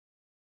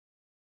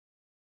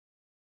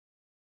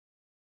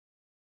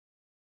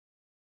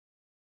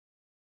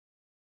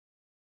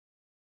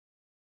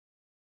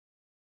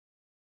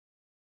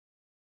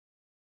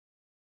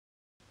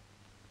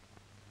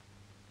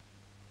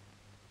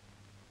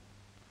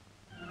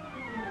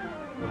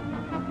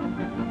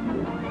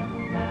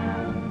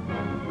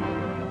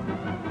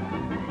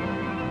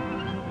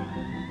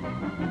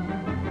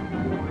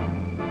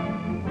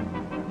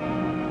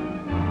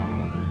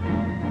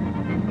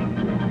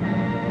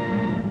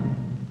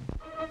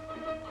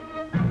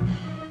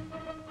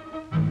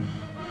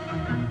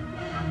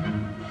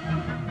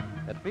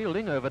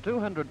Feilding, over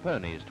 200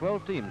 ponies,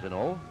 12 teams in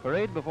all,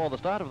 parade before the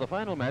start of the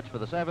final match for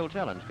the SAVILLE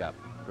Challenge Cup,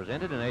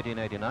 presented in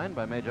 1889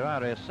 by Major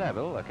R.S.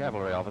 Saville, a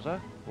cavalry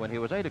officer, when he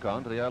was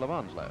aide-de-camp to the Earl of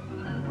Onslow.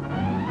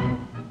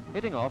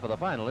 Hitting off are the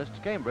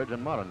finalists Cambridge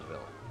and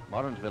Morrinsville.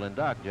 Morrinsville in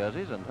dark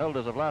jerseys and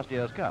holders of last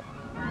year's cup.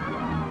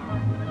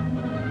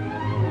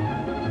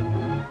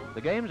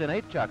 The game's in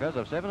 8 chukkers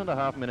of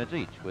 7.5 minutes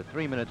each, with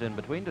 3 minutes in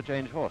between to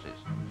change horses.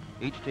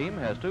 Each team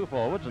has 2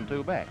 forwards and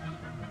 2 backs.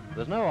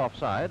 There's no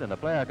offside, and a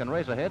player can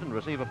race ahead and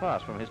receive a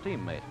pass from his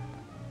teammate.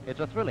 It's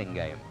a thrilling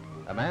game.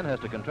 A man has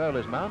to control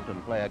his mount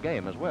and play a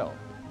game as well.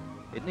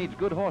 It needs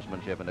good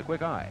horsemanship and a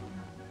quick eye.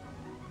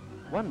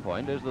 One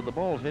point is that the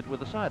ball's hit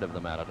with the side of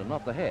the mallet and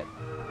not the head.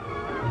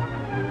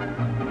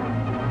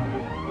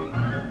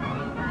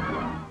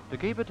 To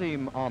keep a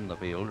team on the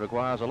field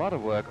requires a lot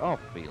of work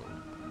off-field.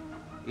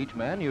 Each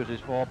man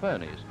uses 4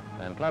 ponies,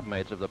 and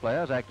clubmates of the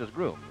players act as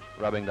grooms,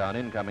 rubbing down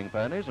incoming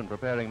ponies and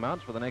preparing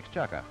mounts for the next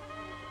chukker.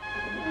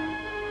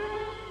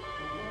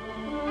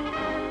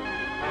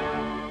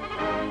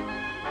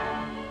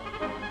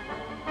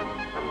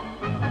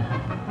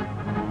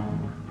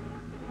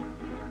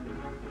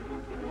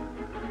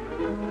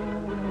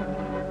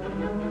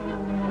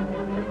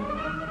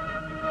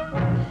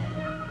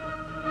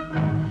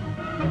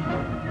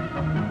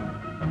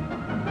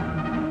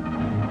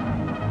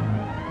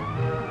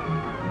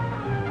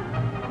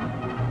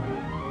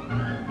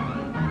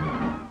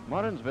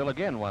 Morrinsville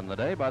again won the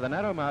day by the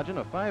narrow margin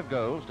of 5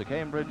 goals to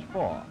Cambridge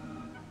 4.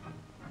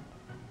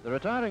 The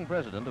retiring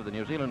president of the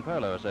New Zealand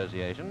Polo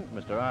Association,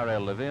 Mr.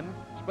 R.L. Levin,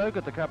 spoke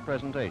at the cup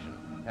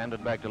presentation,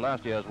 handed back to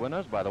last year's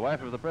winners by the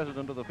wife of the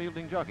president of the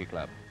Feilding Jockey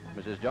Club,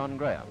 Mrs. John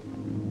Graham.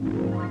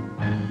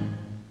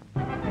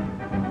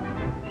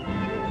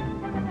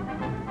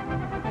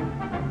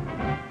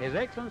 His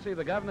Excellency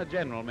the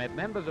Governor-General met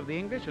members of the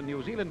English and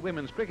New Zealand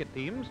women's cricket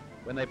teams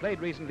when they played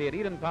recently at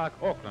Eden Park,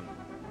 Auckland.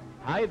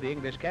 Hyde, the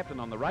English captain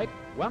on the right,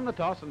 won the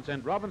toss and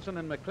sent Robinson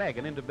and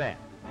McLagan into bat.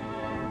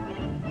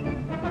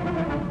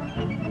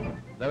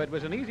 Though it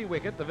was an easy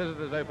wicket, the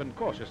visitors opened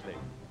cautiously.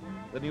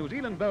 The New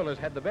Zealand bowlers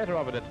had the better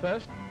of it at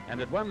first, and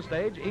at one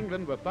stage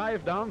England were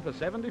 5 down for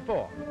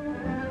 74.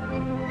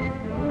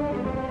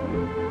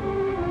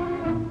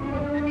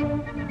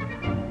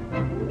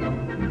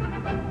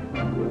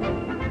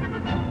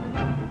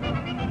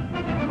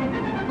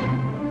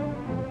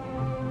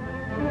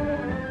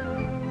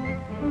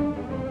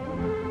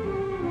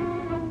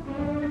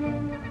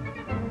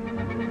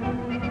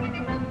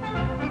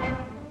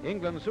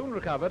 England soon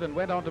recovered and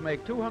went on to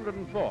make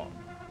 204,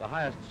 the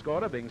highest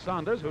scorer being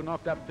Sanders, who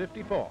knocked up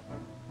 54.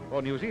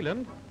 For New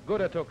Zealand,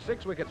 Gooder took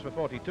 6 wickets for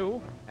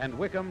 42 and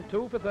Wickham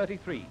 2 for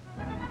 33.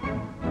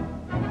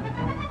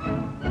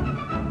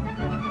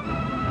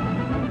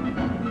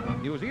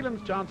 New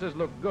Zealand's chances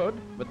looked good,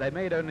 but they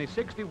made only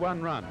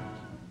 61 runs.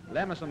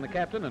 Lamison, the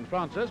captain, and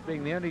Francis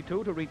being the only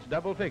 2 to reach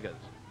double figures.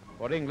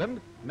 For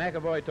England,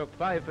 McAvoy took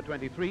 5 for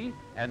 23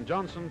 and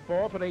Johnson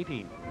 4 for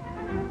 18.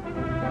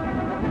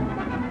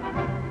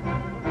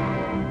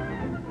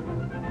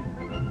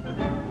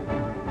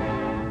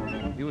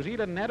 New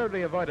Zealand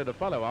narrowly avoided a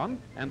follow-on,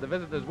 and the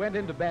visitors went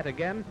into bat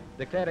again,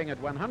 declaring it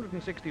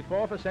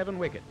 164 for 7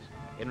 wickets.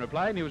 In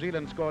reply, New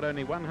Zealand scored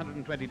only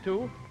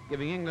 122,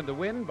 giving England a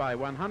win by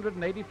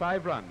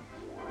 185 runs.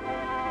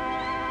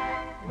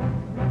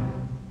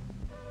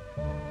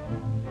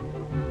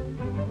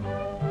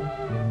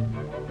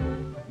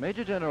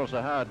 Major General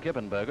Sir Howard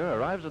Kippenberger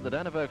arrives at the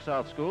Dannevirke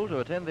South School to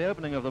attend the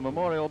opening of the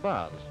memorial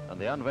baths and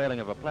the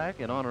unveiling of a plaque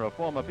in honor of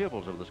former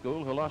pupils of the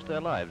school who lost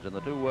their lives in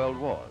the 2 world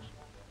wars.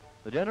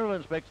 The General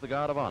inspects the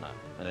Guard of Honor,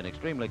 and in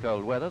extremely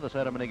cold weather, the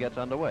ceremony gets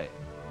underway.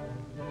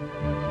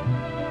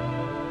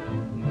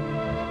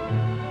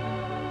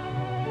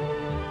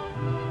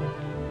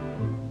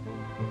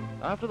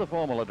 After the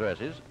formal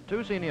addresses,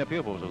 2 senior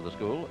pupils of the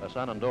school, a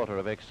son and daughter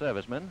of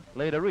ex-servicemen,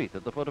 laid a wreath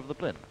at the foot of the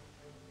plinth.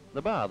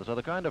 The baths are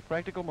the kind of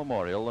practical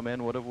memorial the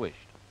men would have wished,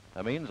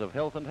 a means of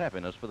health and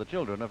happiness for the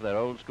children of their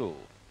old school.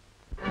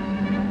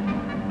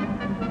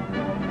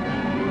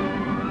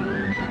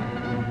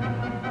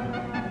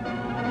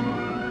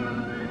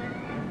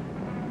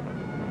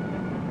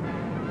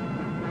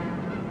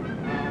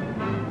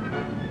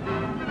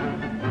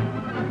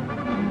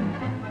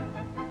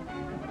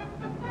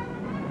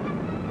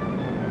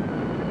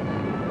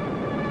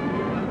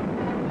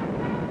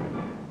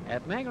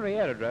 At Mangere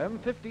Aerodrome,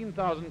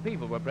 15,000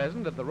 people were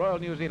present at the Royal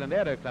New Zealand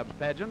Aero Club's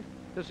pageant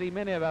to see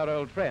many of our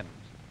old friends,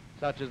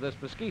 such as this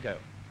Mosquito,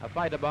 a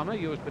fighter bomber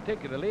used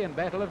particularly in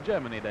Battle of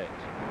Germany days.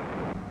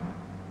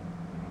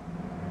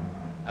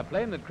 A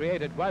plane that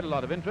created quite a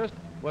lot of interest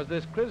was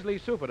this Crisley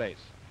Super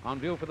Ace, on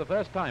view for the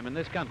first time in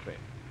this country.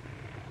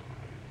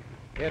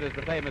 Here is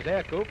the famous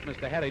air coupe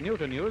Mr. Harry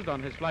Newton used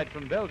on his flight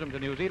from Belgium to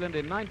New Zealand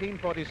in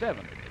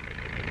 1947.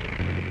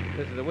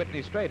 This is the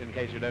Whitney Strait, in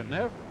case you don't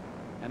know,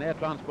 an Air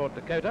Transport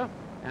Dakota,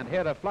 and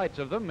here are flights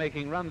of them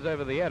making runs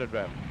over the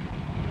aerodrome.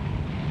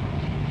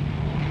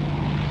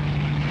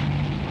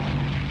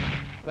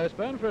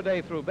 Postponed for a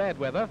day through bad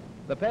weather,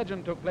 the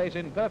pageant took place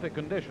in perfect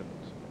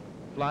conditions.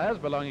 Flyers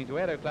belonging to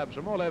Aero clubs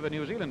from all over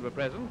New Zealand were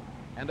present,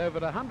 and over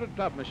 100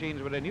 club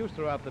machines were in use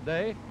throughout the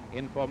day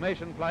in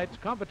formation flights,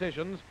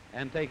 competitions,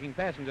 and taking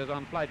passengers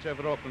on flights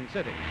over Auckland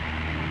City.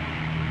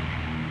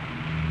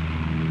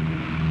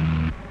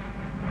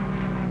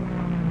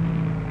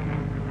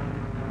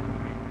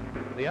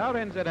 The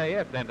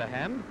RNZAF lent a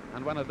hand,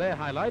 and one of their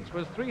highlights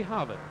was 3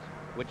 Harvards,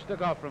 which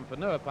took off from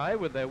Whanuapai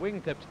with their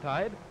wingtips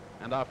tied,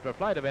 and after a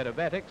flight of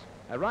aerobatics,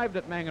 arrived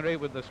at Mangere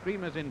with the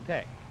streamers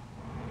intact.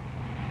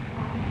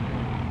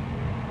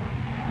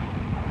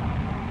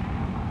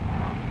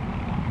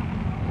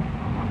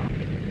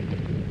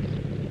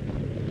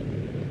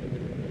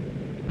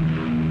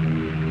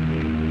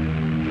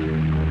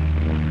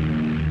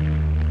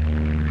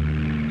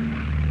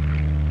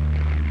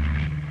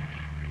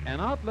 An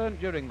art learned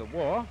during the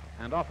war,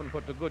 and often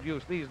put to good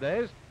use these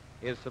days,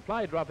 is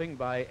supply dropping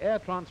by air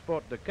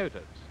transport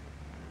Dakotas.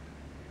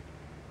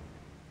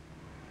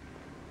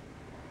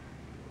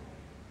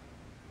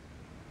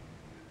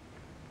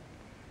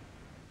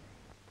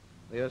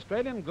 The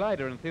Australian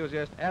glider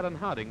enthusiast Alan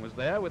Harding was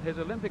there with his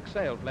Olympic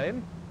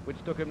sailplane,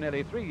 which took him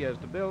nearly 3 years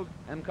to build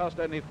and cost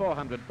only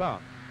 £400.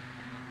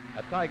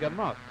 A tiger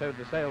moth towed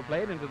the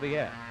sailplane into the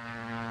air.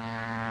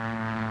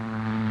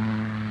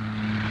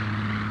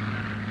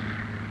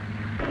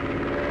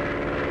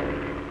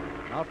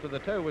 After the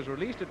tow was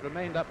released, it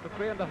remained up to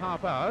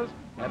 3.5 hours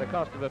at a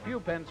cost of a few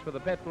pence for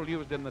the petrol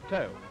used in the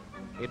tow.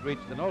 It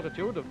reached an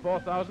altitude of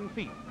 4,000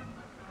 feet.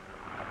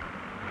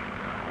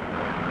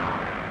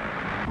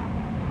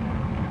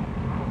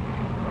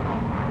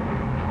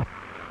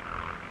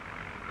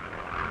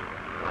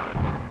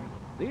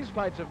 These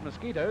flights of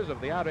mosquitoes of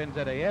the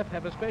RNZAF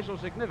have a special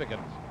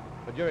significance,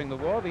 for during the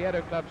war the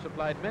Aero Club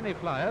supplied many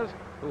flyers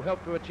who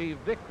helped to achieve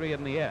victory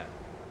in the air.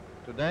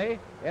 Today,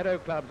 Aero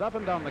clubs up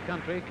and down the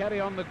country carry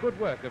on the good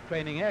work of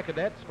training air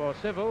cadets for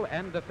civil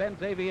and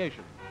defense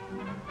aviation.